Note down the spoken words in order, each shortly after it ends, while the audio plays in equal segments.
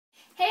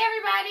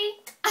already?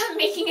 I'm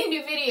making a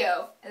new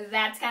video.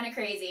 That's kind of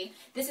crazy.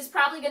 This is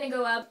probably going to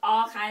go up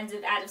all kinds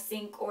of out of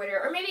sync order,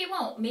 or maybe it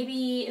won't.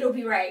 Maybe it'll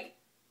be right.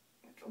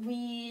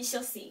 We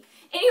shall see.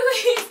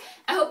 Anyways,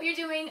 I hope you're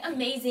doing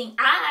amazing.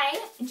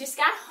 I just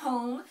got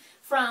home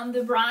from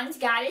the Bronze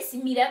Goddess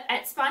meetup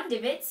at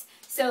Spondivits.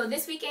 So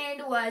this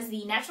weekend was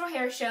the natural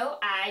hair show.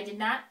 I did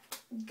not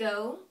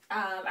go.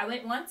 I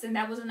went once and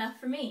that was enough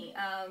for me.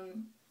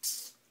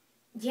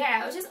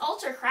 Yeah, it was just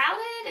ultra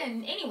crowded,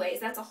 and anyways,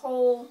 that's a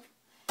whole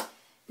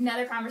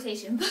another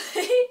conversation. But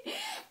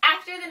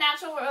after the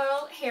natural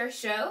hair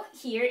show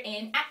here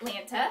in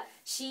Atlanta,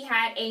 she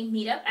had a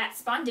meetup at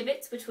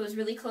Spondivits, which was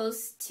really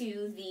close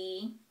to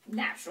the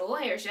natural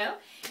hair show,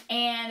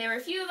 and there were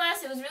a few of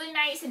us. It was really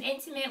nice and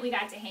intimate. We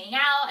got to hang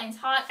out and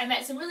talk. I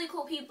met some really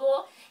cool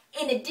people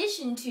in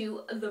addition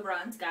to the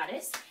Bronze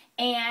Goddess,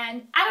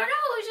 and I don't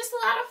know, it was just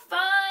a lot of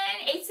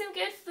fun. Ate some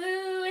good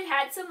food,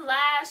 had some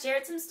laughs,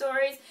 shared some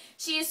stories.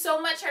 She is so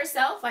much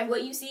herself. Like,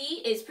 what you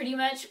see is pretty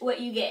much what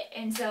you get,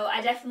 and so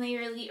I definitely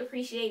really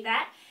appreciate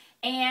that.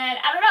 And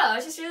I don't know, I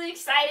was just really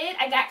excited.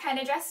 I got kind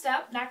of dressed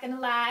up, not gonna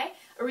lie.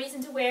 A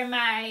reason to wear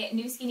my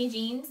new skinny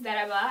jeans that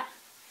I bought.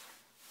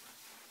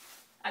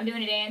 I'm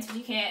doing a dance, but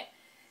you can't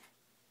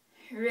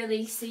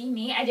really see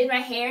me. I did my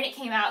hair and it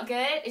came out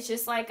good. It's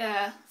just like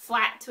a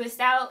flat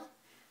twist out.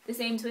 The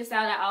same twist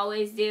out I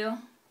always do.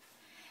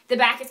 The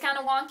back is kind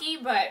of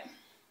wonky, but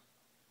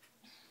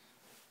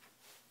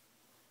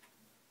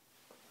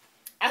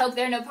I hope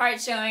there are no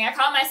parts showing. I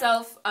called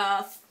myself,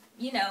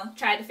 you know,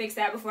 tried to fix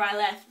that before I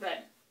left,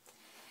 but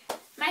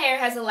my hair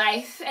has a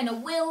life and a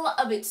will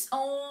of its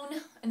own,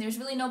 and there's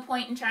really no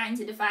point in trying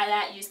to defy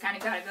that. You just kind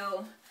of gotta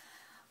go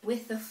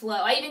with the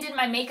flow. I even did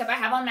my makeup. I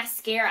have on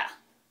mascara.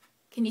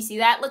 Can you see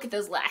that? Look at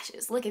those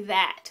lashes. Look at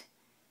that.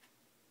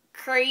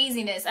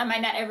 Craziness. I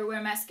might not ever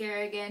wear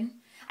mascara again.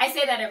 I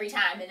say that every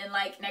time, and then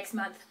like next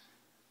month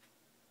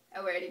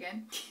I wear it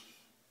again.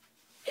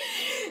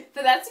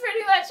 But that's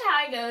pretty much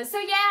how it goes. So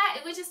yeah,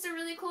 it was just a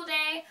really cool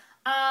day,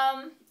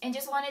 and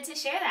just wanted to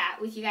share that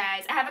with you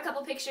guys. I have a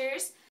couple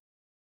pictures.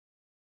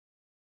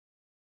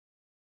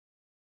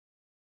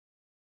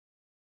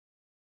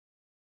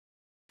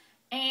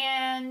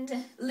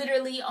 And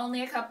literally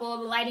only a couple.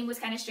 The lighting was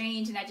kind of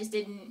strange, and I just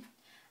didn't,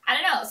 I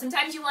don't know.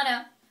 Sometimes you want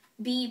to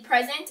be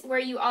present where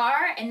you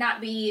are and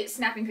not be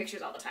snapping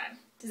pictures all the time.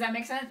 Does that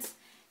make sense?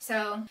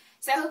 So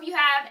I hope you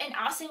have an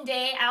awesome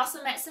day. I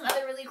also met some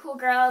other really cool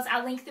girls.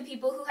 I'll link the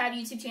people who have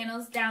YouTube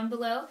channels down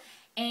below.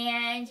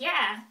 And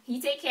yeah, you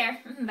take care.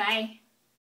 Bye.